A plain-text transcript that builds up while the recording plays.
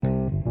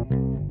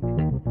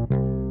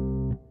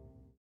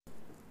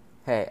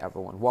Hey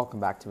everyone, welcome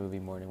back to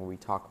Movie Morning, where we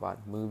talk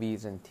about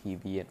movies and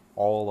TV and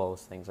all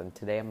those things. And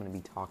today I'm going to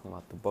be talking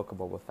about the Book of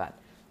Boba Fett,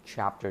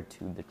 Chapter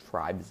 2, The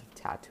Tribes of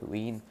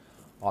Tatooine.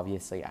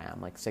 Obviously, I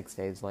am like 6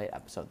 days late.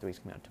 Episode 3 is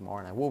coming out tomorrow,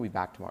 and I will be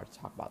back tomorrow to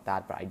talk about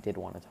that. But I did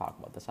want to talk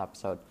about this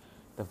episode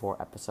before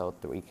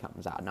Episode 3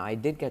 comes out. Now, I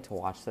did get to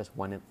watch this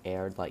when it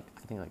aired, I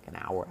think an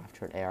hour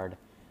after it aired.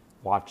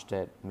 Watched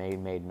it,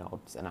 made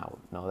notes, and I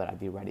would know that I'd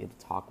be ready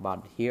to talk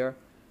about it here.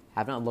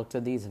 Have not looked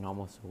at these in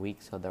almost a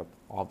week, so there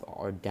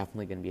are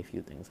definitely going to be a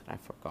few things that I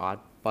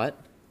forgot. But,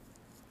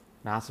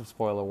 massive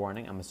spoiler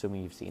warning. I'm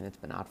assuming you've seen it. It's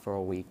been out for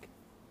a week.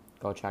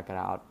 Go check it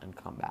out and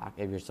come back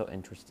if you're still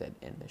interested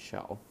in the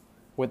show.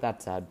 With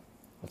that said,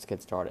 let's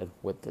get started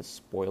with this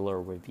spoiler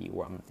review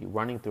where I'm going to be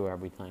running through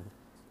everything,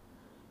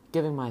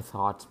 giving my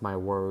thoughts, my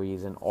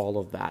worries, and all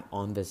of that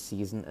on this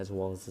season as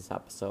well as this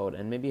episode,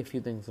 and maybe a few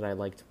things that I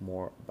liked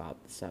more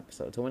about this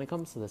episode. So when it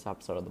comes to this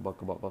episode of the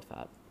Book of Boba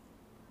Fett,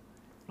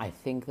 I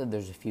think that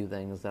there's a few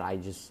things that I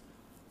just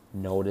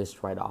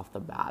noticed right off the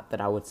bat that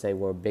I would say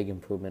were a big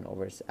improvement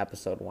over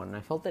episode 1. And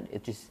I felt that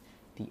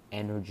the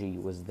energy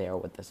was there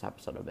with this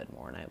episode a bit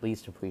more, and I at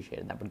least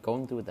appreciated that. But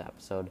going through the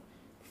episode,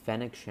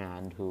 Fennec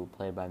Shand, who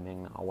played by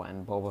Ming-Na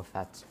Wen, Boba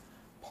Fett's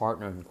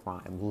partner in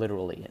crime,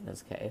 literally in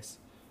this case,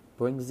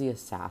 brings the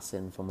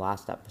assassin from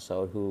last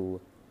episode who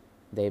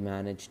they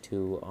managed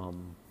to,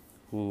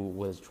 who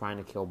was trying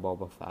to kill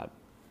Boba Fett,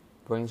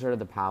 brings her to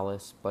the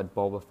palace, but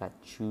Boba Fett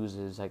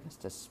chooses,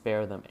 to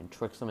spare them and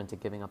tricks them into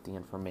giving up the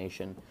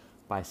information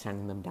by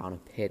sending them down a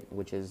pit,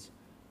 which is,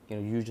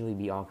 usually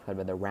be occupied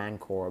by the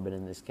Rancor, but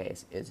in this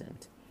case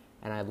isn't.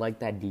 And I like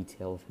that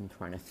detail of him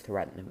trying to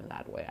threaten him in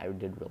that way. I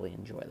did really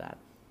enjoy that.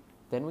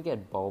 Then we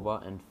get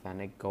Boba and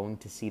Fennec going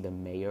to see the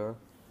mayor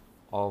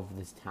of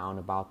this town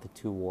about the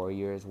two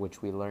warriors,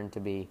 which we learned to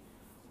be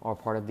are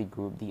part of the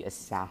group, the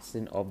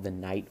Assassin of the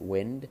Night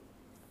Wind.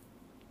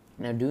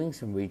 Now, doing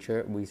some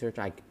research,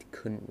 I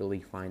couldn't really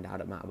find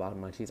out about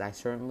much. I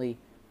certainly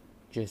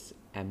just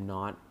am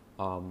not.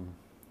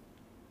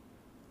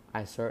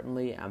 I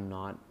certainly am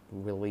not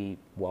really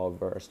well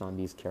versed on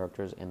these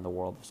characters in the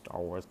world of Star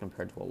Wars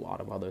compared to a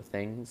lot of other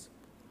things.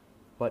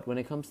 But when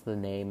it comes to the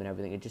name and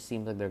everything, it just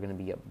seems like they're going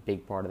to be a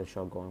big part of the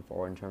show going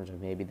forward in terms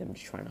of maybe them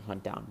just trying to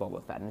hunt down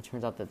Boba Fett. And it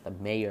turns out that the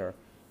mayor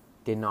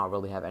did not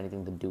really have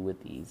anything to do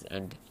with these,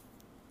 and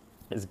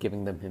is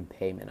giving them him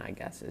payment, I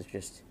guess, is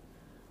just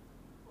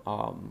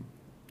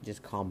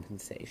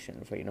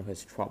compensation for,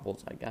 his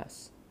troubles, I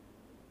guess.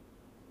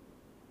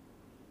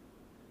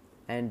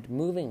 And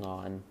moving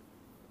on,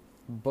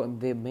 but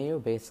the mayor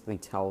basically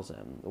tells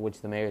him,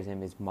 which the mayor's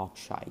name is Mok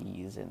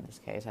Shaiz in this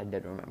case. I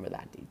did remember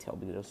that detail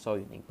because it was so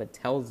unique, but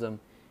tells them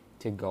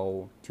to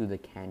go to the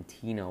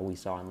cantina we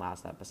saw in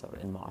last episode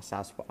in Mos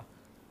Espa.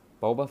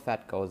 Boba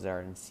Fett goes there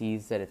and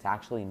sees that it's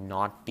actually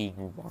not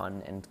being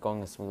run and it's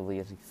going as smoothly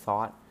as he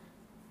thought,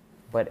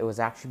 but it was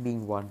actually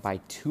being run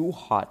by two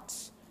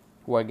Hutts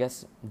who are, I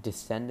guess,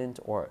 descendant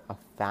or a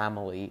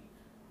family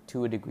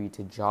to a degree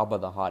to Jabba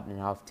the Hutt and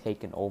have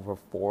taken over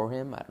for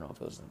him. I don't know if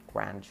it was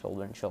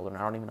grandchildren, children. I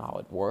don't even know how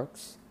it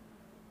works.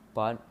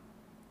 But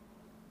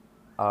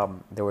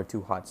there were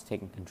two Hutts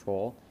taking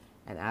control.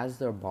 And as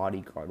their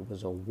bodyguard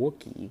was a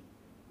Wookiee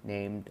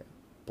named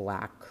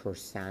Black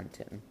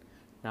Krrsantan.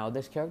 Now,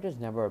 this character's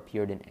never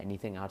appeared in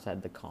anything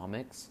outside the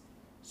comics,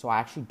 so I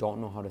actually don't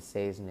know how to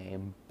say his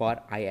name,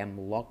 but I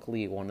am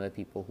luckily one of the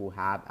people who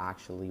have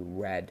actually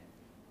read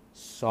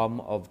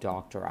some of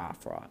Dr.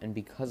 Aphra, and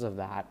because of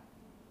that,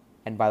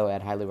 and by the way,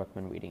 I'd highly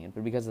recommend reading it,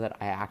 but because of that,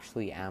 I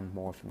actually am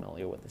more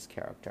familiar with this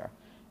character.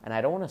 And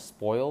I don't want to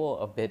spoil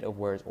a bit of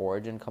where his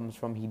origin comes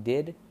from. He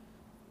did,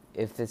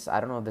 I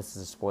don't know if this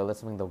is a spoiler,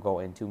 something they'll go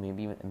into,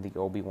 maybe in the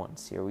Obi-Wan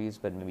series,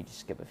 but maybe just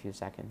skip a few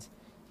seconds.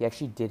 He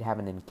actually did have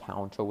an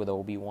encounter with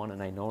Obi-Wan,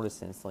 and I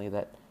noticed instantly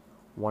that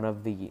one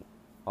of the,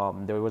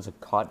 there was a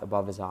cut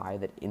above his eye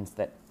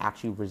that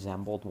actually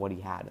resembled what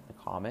he had in the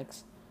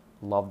comics.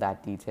 Love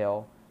that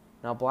detail.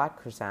 Now,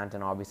 Black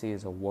Krrsantan obviously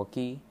is a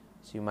Wookiee,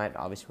 so you might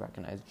obviously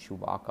recognize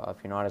Chewbacca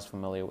if you're not as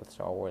familiar with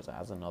Star Wars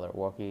as another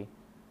Wookiee.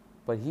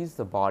 But he's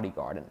the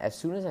bodyguard, and as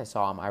soon as I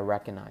saw him, I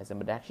recognized him,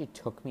 but it actually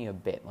took me a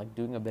bit,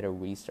 doing a bit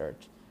of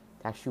research,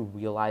 to actually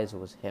realize it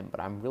was him.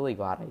 But I'm really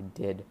glad I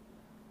did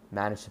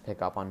manage to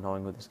pick up on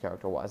knowing who this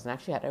character was. And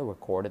actually, had I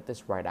recorded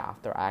this right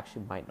after, I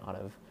actually might not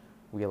have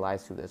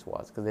realized who this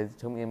was, because it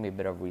took me a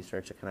bit of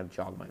research to kind of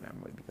jog my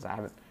memory, because I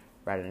haven't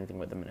read anything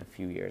with them in a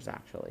few years,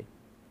 actually.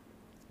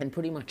 And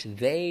pretty much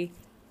the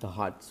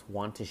Hutts,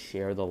 want to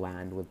share the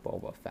land with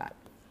Boba Fett.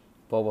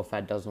 Boba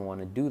Fett doesn't want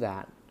to do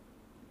that.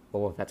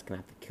 Boba Fett's going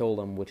to have to kill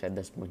them, which at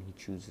this point he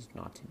chooses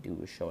not to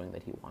do, showing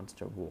that he wants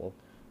to rule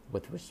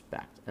with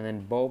respect. And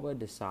then Boba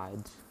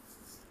decides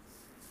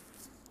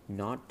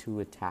not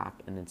to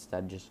attack and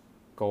instead just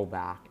go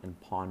back and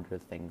ponder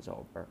things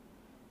over.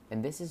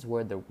 And this is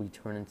where we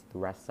turn into the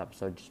rest of the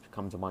episode just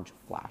becomes a bunch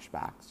of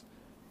flashbacks.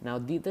 Now,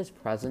 this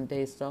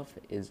present-day stuff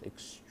is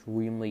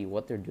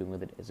what they're doing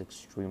with it is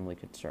extremely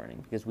concerning,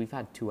 because we've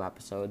had 2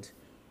 episodes,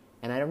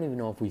 and I don't even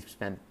know if we've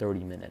spent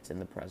 30 minutes in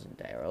the present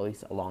day, or at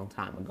least a long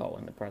time ago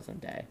in the present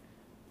day,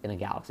 in a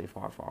galaxy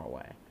far, far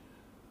away.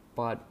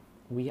 But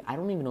I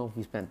don't even know if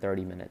we spent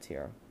 30 minutes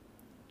here.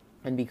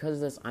 And because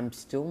of this, I'm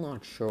still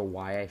not sure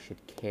why I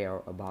should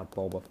care about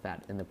Boba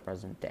Fett in the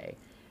present day.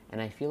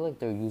 And I feel like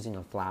they're using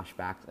a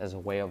flashback as a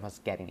way of us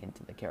getting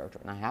into the character.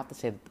 And I have to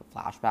say that the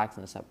flashbacks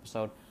in this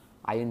episode,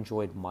 I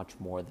enjoyed much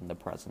more than the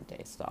present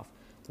day stuff.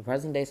 The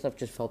present day stuff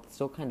just felt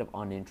still kind of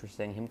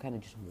uninteresting. Him kind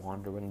of just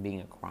wandering,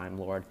 being a crime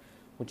lord,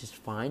 which is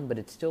fine, but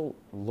it still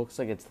looks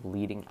like it's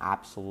leading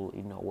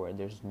absolutely nowhere.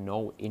 There's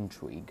no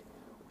intrigue,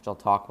 which I'll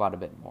talk about a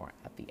bit more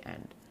at the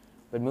end.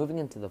 But moving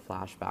into the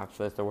flashbacks,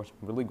 first, there were some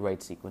really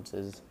great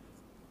sequences.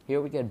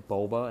 Here we get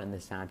Boba and the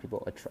Sand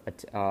People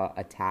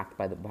attacked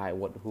by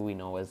who we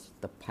know as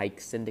the Pike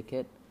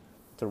Syndicate.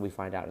 That's what we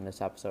find out in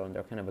this episode. And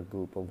they're kind of a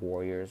group of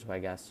warriors who I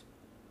guess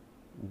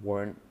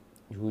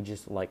who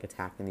just like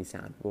attacking these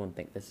Sand People and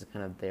think this is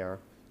kind of their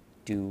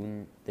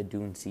Dune. The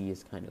Dune Sea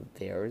is kind of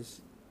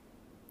theirs.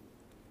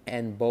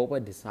 And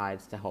Boba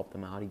decides to help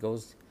them out. He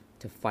goes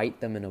to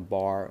fight them in a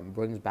bar and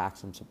brings back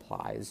some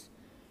supplies.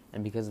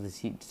 And because of this,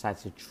 he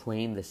decides to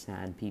train the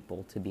Sand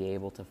People to be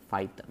able to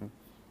fight them.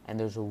 And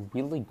there's a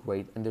really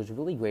great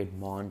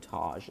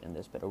montage in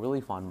this bit, a really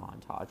fun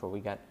montage where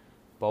we get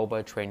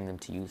Boba training them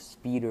to use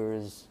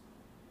speeders,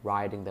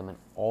 riding them, and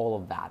all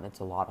of that. And it's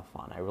a lot of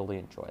fun. I really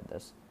enjoyed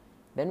this.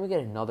 Then we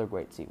get another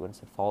great sequence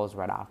that follows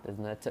right after,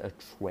 and that's a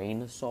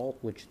train assault,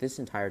 which this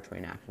entire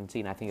train action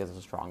scene I think is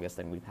the strongest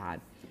thing we've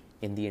had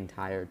in the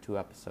entire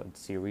 2-episode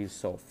series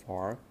so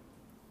far.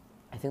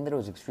 I think that it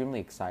was extremely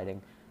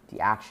exciting. The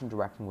action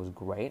directing was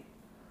great,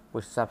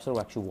 which this episode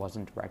actually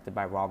wasn't directed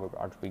by Robert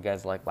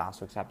Rodriguez like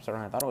last week's episode,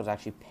 and I thought it was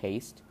actually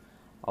paced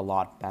a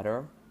lot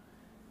better.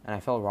 And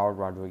I felt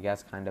Robert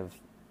Rodriguez kind of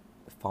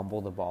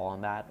fumbled the ball on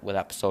that with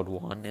episode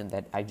 1, and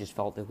that I just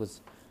felt it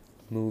was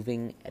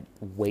moving at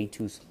way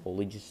too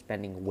slowly, just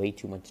spending way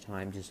too much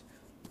time just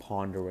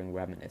pondering,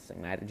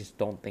 reminiscing. I just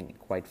don't think it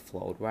quite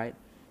flowed right.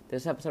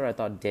 This episode I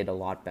thought did a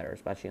lot better,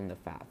 especially in the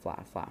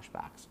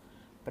flashbacks.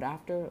 But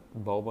after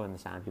Boba and the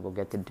Sand People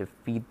get to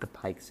defeat the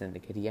Pike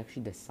Syndicate, he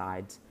actually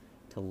decides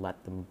to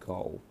let them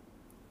go,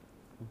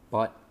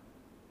 but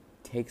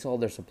takes all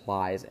their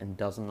supplies and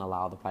doesn't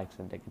allow the Pike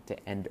Syndicate to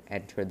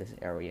enter this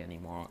area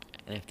anymore.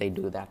 And if they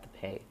do, they have to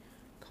pay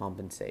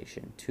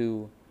compensation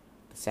to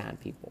the Sand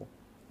People.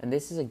 And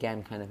this is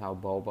again kind of how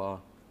Boba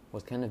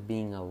was kind of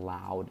being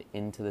allowed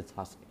into the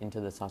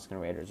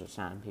Tusken Raiders or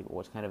Sand People,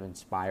 which kind of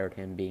inspired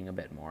him being a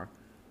bit more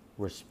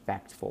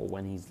respectful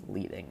when he's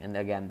leading. And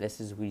again,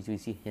 we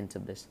see hints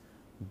of this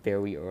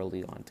very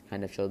early on to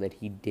kind of show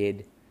that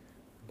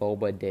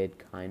Boba did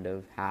kind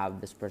of have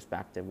this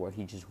perspective where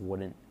he just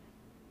wouldn't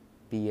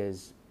be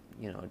as,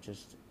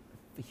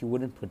 he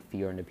wouldn't put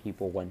fear into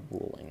people when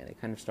ruling. And it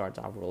kind of starts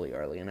off really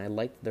early. And I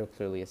like that they're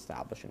clearly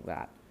establishing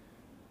that.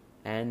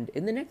 And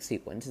in the next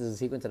sequence, is a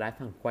sequence that I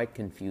found quite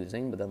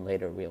confusing, but then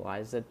later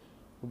realized that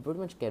we pretty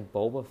much get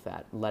Boba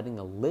Fett letting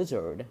a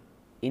lizard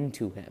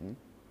into him,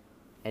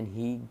 and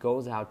he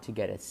goes out to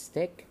get a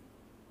stick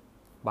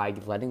by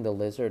letting the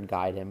lizard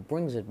guide him,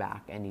 brings it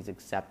back, and he's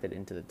accepted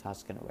into the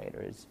Tusken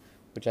Raiders,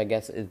 which I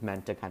guess is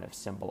meant to kind of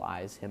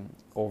symbolize him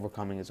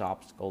overcoming his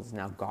obstacles,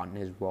 now gotten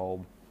his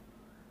robe,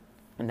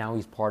 and now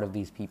he's part of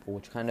these people,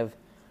 which kind of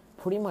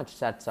pretty much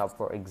sets up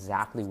for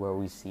exactly where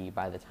we see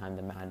by the time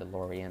The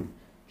Mandalorian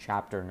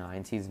Chapter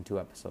 9, Season 2,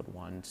 Episode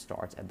 1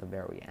 starts at the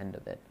very end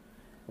of it,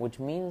 which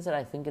means that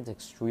I think it's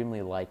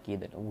extremely likely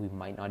that we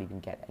might not even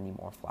get any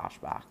more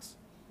flashbacks.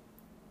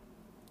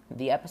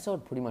 The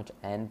episode pretty much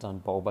ends on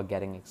Boba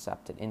getting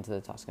accepted into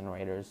the Tusken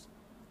Raiders,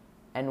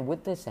 and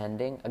with this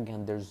ending,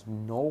 again, there's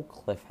no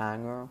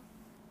cliffhanger,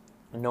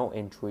 no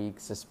intrigue,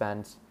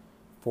 suspense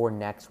for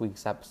next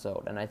week's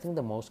episode, and I think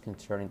the most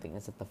concerning thing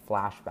is that the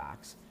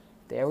flashbacks,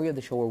 the area of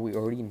the show where we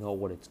already know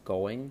what it's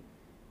going,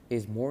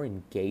 is more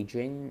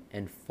engaging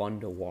and fun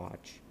to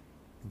watch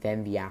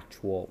than the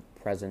actual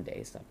present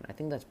day stuff. And I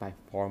think that's by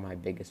far my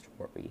biggest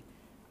worry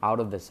out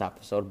of this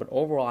episode. But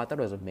overall, I thought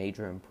it was a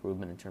major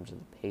improvement in terms of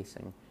the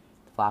pacing.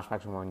 The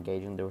flashbacks were more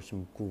engaging. There was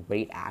some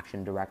great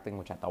action directing,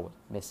 which I thought was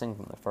missing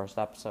from the first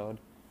episode.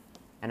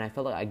 And I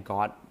felt like I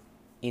got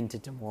into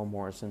Temuera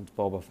Morrison's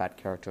Boba Fett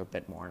character a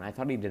bit more. And I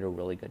thought he did a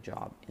really good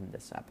job in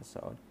this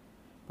episode.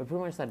 But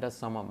pretty much that does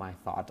sum up my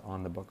thoughts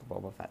on the Book of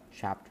Boba Fett,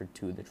 Chapter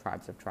 2, The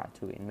Tribes of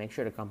Tatooine. Make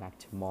sure to come back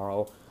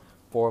tomorrow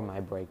for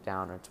my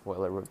breakdown or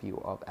spoiler review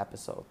of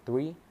Episode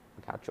 3. I'll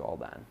catch you all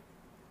then.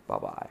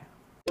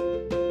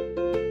 Bye-bye.